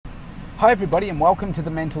Hi everybody and welcome to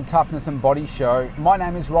the Mental Toughness and Body Show. My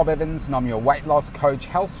name is Rob Evans and I'm your weight loss coach,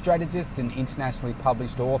 health strategist and internationally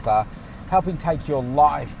published author, helping take your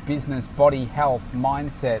life, business, body, health,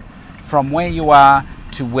 mindset from where you are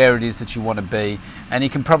to where it is that you want to be. And you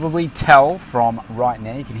can probably tell from right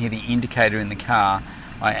now, you can hear the indicator in the car,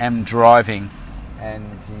 I am driving and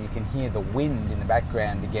you can hear the wind in the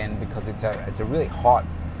background again because it's a really hot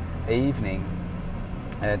evening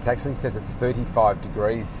and it actually says it's 35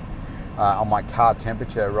 degrees on my car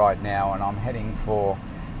temperature right now, and I'm heading for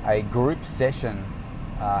a group session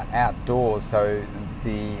outdoors. So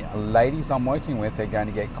the ladies I'm working with are going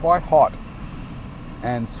to get quite hot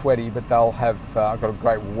and sweaty, but they'll have I've got a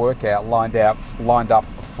great workout lined up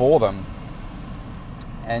for them.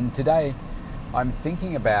 And today I'm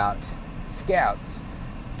thinking about scouts.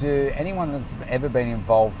 Do anyone that's ever been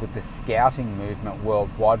involved with the scouting movement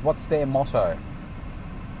worldwide, what's their motto?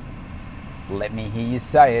 Let me hear you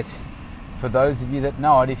say it. For those of you that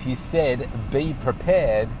know it, if you said be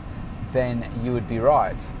prepared, then you would be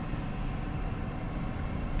right.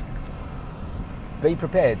 Be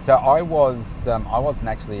prepared. So I wasn't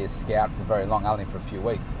actually a scout for very long, only for a few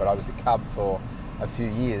weeks, but I was a cub for a few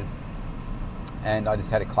years, and I just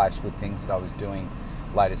had a clash with things that I was doing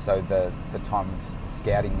later, so the time of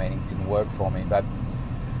scouting meetings didn't work for me. But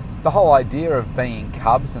the whole idea of being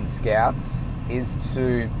cubs and scouts is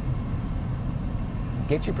to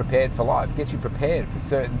get you prepared for life, get you prepared for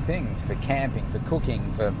certain things, for camping, for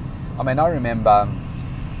cooking, I remember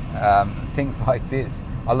things like this.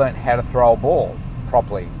 I learned how to throw a ball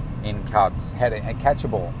properly in Cubs, how to catch a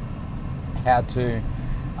ball, how to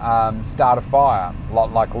start a fire,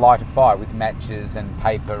 like light a fire with matches and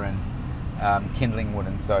paper and kindling wood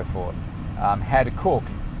and so forth, how to cook,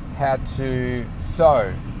 how to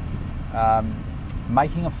sew,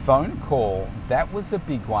 making a phone call. That was a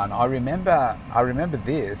big one. I remember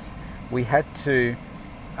this. We had to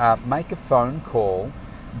make a phone call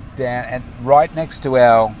down and right next to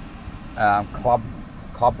our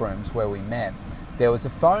club rooms where we met. There was a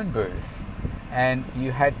phone booth, and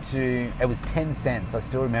you had to. It was 10 cents. I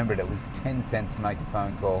still remember it. It was 10 cents to make a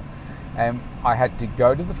phone call, and I had to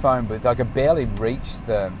go to the phone booth. I could barely reach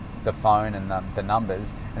the phone and the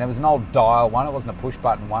numbers, and it was an old dial one. It wasn't a push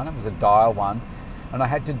button one. It was a dial one. And I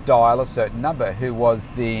had to dial a certain number who was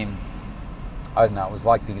it was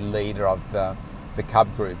like the leader of the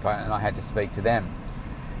Cub group, and I had to speak to them.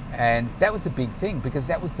 And that was a big thing because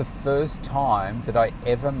that was the first time that I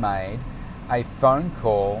ever made a phone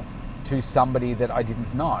call to somebody that I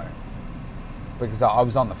didn't know. Because I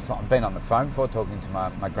was been on the phone before talking to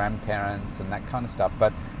my grandparents and that kind of stuff,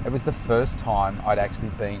 but it was the first time I'd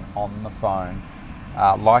actually been on the phone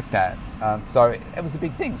like that. So it was a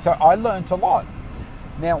big thing. So I learned a lot.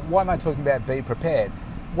 Now, why am I talking about be prepared?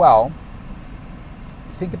 Well,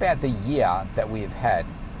 think about the year that we have had.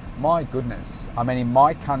 My goodness. In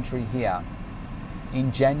my country here,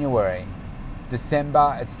 in January,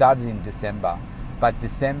 December, it started in December, but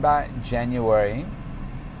December, January,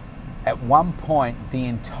 at one point, the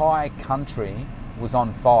entire country was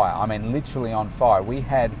on fire. Literally on fire. We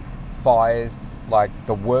had fires, like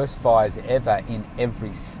the worst fires ever in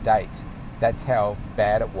every state. That's how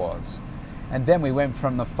bad it was. And then we went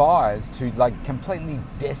from the fires to completely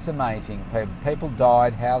decimating people. People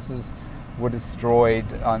died, houses were destroyed.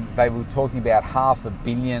 They were talking about 500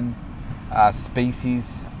 million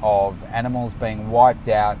species of animals being wiped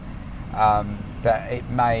out. That it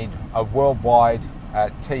made a worldwide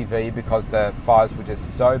TV because the fires were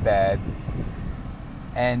just so bad.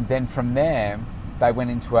 And then from there, they went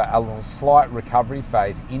into a little slight recovery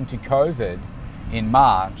phase into COVID in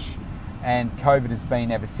March. And COVID has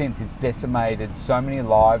been ever since. It's decimated so many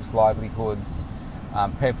lives, livelihoods.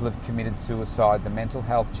 People have committed suicide. The mental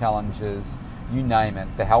health challenges, you name it,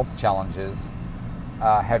 the health challenges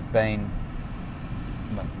have been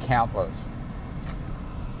countless.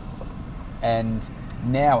 And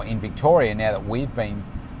now in Victoria, now that we've been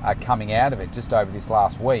coming out of it just over this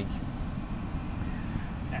last week,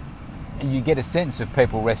 you get a sense of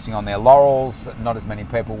people resting on their laurels, not as many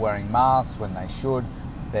people wearing masks when they should.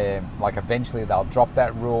 Eventually they'll drop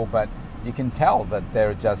that rule, but you can tell that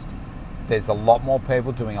there's a lot more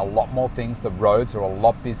people doing a lot more things. The roads are a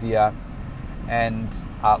lot busier, and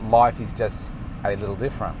life is just a little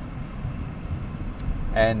different.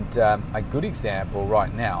 And a good example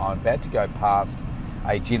right now, I'm about to go past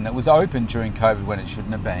a gym that was open during COVID when it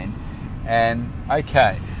shouldn't have been. And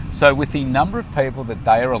so with the number of people that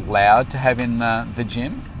they are allowed to have in the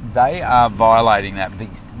gym, they are violating that. The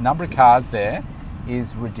number of cars there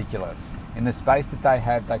is ridiculous. In the space that they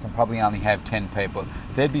have, they can probably only have 10 people.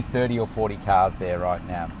 There'd be 30 or 40 cars there right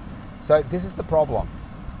now. So this is the problem.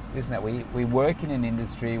 isn't it? We work in an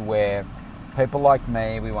industry where people like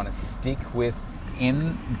me, we want to stick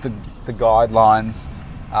within the guidelines.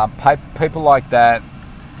 People like that,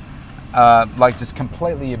 like just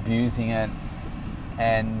completely abusing it,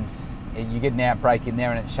 and you get an outbreak in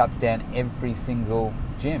there and it shuts down every single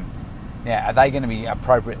gym. Now, are they going to be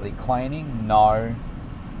appropriately cleaning? No.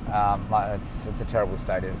 It's a terrible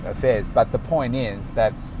state of affairs. But the point is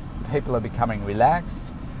that people are becoming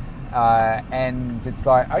relaxed, and it's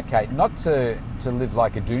like, okay, not to live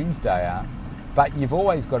like a doomsdayer, but you've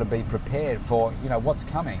always got to be prepared for, you know, what's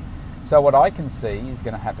coming. So what I can see is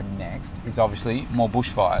going to happen next is obviously more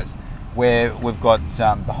bushfires, where we've got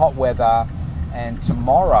the hot weather, and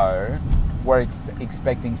tomorrow we're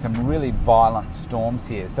expecting some really violent storms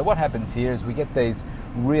here. So what happens here is we get these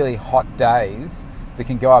really hot days that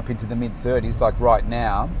can go up into the mid-30s, like right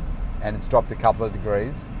now, and it's dropped a couple of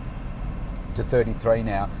degrees to 33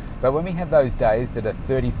 now. But when we have those days that are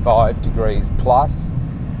 35 degrees plus,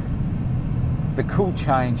 the cool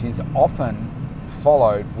change is often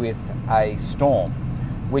followed with a storm,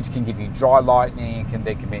 which can give you dry lightning.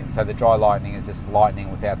 So the dry lightning is just lightning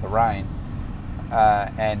without the rain.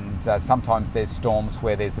 And sometimes there's storms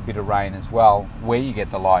where there's a bit of rain as well, where you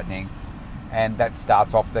get the lightning, and that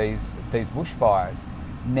starts off these bushfires.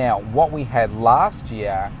 Now, what we had last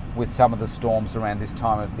year with some of the storms around this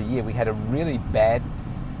time of the year, we had a really bad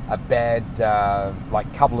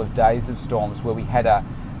like couple of days of storms where we had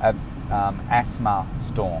asthma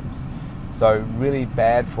storms. So really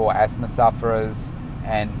bad for asthma sufferers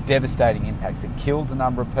and devastating impacts. It killed a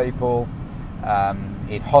number of people.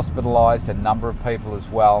 It hospitalised a number of people as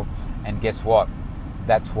well. And guess what?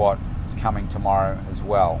 That's what's coming tomorrow as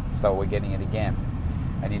well. So we're getting it again.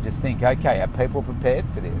 And you just think, okay, are people prepared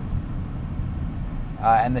for this?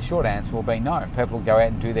 And the short answer will be no. People will go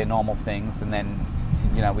out and do their normal things, and then,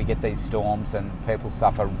 you know, we get these storms and people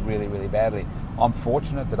suffer really, really badly. I'm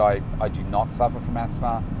fortunate that I do not suffer from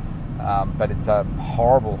asthma, but it's a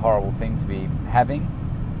horrible, horrible thing to be having.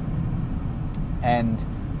 And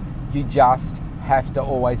you just have to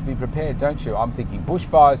always be prepared, don't you? I'm thinking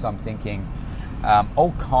bushfires, I'm thinking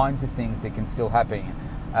all kinds of things that can still happen.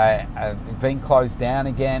 Being closed down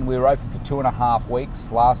again. We were open for 2.5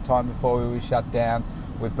 weeks last time before we were shut down.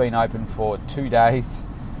 We've been open for 2 days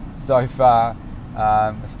so far.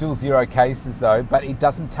 Still 0 cases though, but it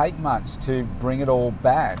doesn't take much to bring it all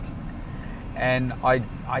back. And I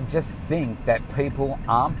just think that people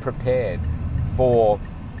aren't prepared for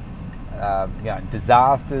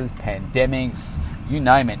disasters, pandemics, you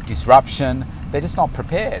name it, disruption. They're just not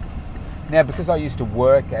prepared. Now, because I used to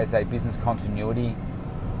work as a business continuity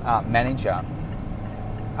manager,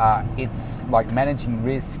 it's like managing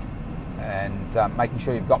risk and making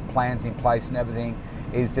sure you've got plans in place and everything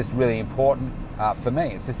is just really important for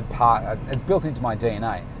me. It's just a part, it's built into my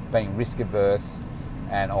DNA, being risk averse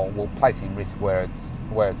and placing risk where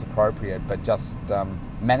it's appropriate, but just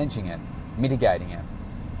managing it, mitigating it.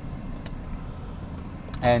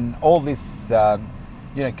 And all this,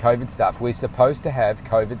 COVID stuff, we're supposed to have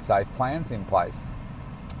COVID-safe plans in place.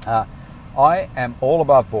 I am all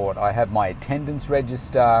above board. I have my attendance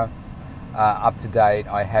register up to date.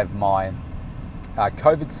 I have my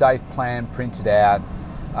COVID-safe plan printed out.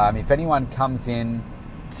 If anyone comes in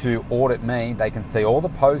to audit me, they can see all the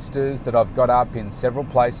posters that I've got up in several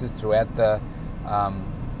places throughout the,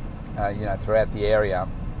 throughout the area,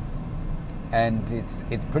 and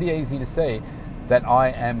it's pretty easy to see that I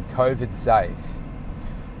am COVID safe.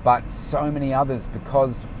 But so many others,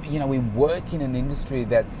 because we work in an industry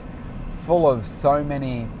that's full of so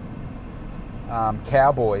many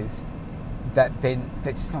cowboys that they're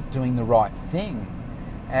just not doing the right thing.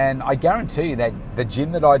 And I guarantee you that the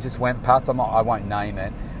gym that I just went past, I won't name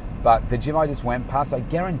it, but the gym I just went past, I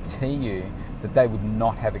guarantee you that they would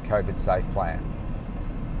not have a COVID safe plan.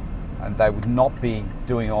 And they would not be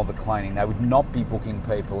doing all the cleaning. They would not be booking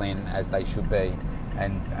people in as they should be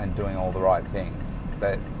and doing all the right things.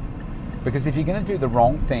 Because if you're going to do the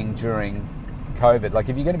wrong thing during COVID, like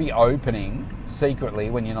if you're going to be opening secretly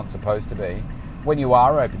when you're not supposed to be, when you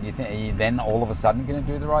are open, are you then all of a sudden going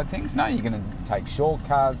to do the right things? No, you're going to take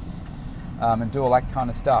shortcuts and do all that kind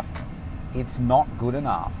of stuff. It's not good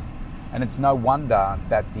enough. And it's no wonder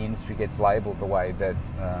that the industry gets labelled the way that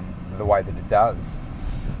it does.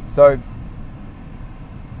 So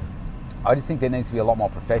I just think there needs to be a lot more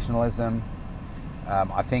professionalism.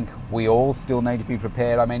 I think we all still need to be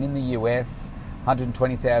prepared. I mean, in the US,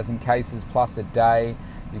 120,000 cases plus a day.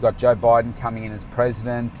 You've got Joe Biden coming in as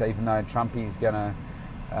president, even though Trumpy's going to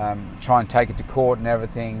try and take it to court and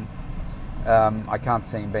everything. I can't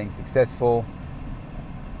see him being successful.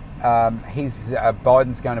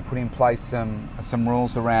 Biden's going to put in place some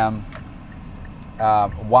rules around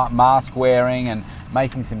mask wearing and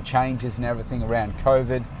making some changes and everything around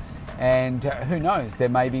COVID. And who knows, there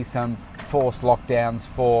may be some forced lockdowns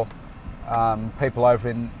for people over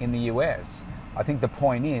in the US. I think the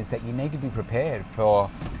point is that you need to be prepared for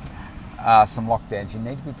some lockdowns. You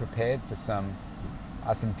need to be prepared for some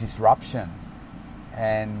disruption,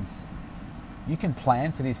 and you can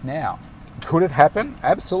plan for this now. Could it happen?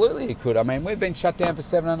 Absolutely it could. I mean, we've been shut down for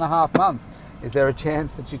 7.5 months. Is there a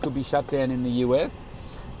chance that you could be shut down in the US?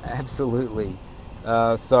 Absolutely.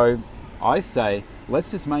 So I say,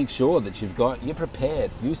 let's just make sure that you're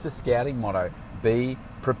prepared. Use the scouting motto, be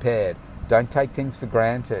prepared. Don't take things for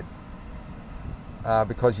granted,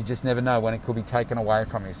 because you just never know when it could be taken away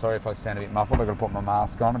from you. Sorry if I sound a bit muffled, I've got to put my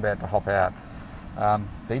mask on, about to hop out.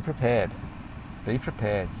 Be prepared. Be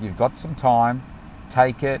prepared. You've got some time.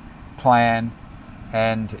 Take it, plan,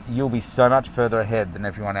 and you'll be so much further ahead than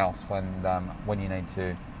everyone else when you need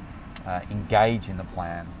to engage in the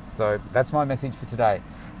plan. So that's my message for today.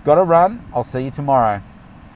 Got to run. I'll see you tomorrow.